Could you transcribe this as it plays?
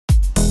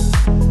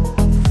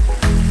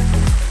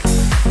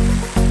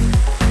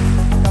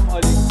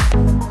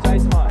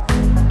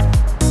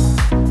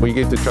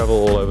get to travel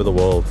all over the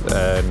world,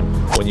 and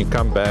when you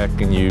come back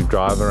and you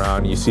drive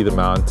around, you see the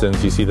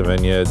mountains, you see the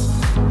vineyards,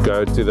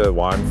 go to the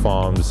wine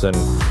farms, and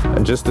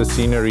just the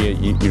scenery,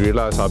 you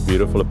realize how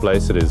beautiful a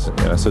place it is.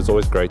 You know, so it's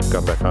always great to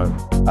come back home.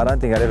 I don't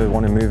think I'd ever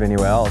want to move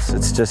anywhere else.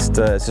 It's just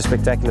it's a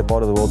spectacular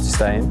part of the world to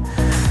stay in.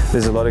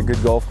 There's a lot of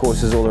good golf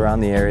courses all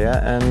around the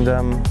area, and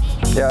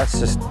yeah,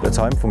 it's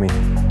home for me.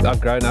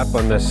 I've grown up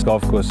on this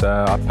golf course.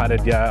 I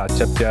putted here, I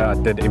chipped here, I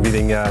did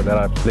everything here that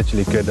I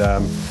literally could.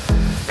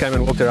 Came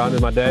and walked around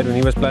with my dad when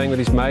he was playing with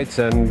his mates,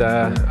 and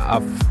I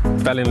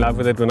fell in love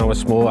with it when I was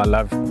small. I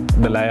love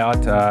the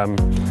layout.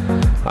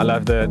 I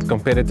love the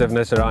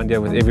competitiveness around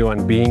here with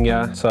everyone being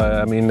here. So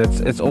I mean,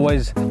 it's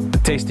always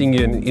testing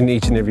you in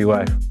each and every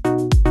way.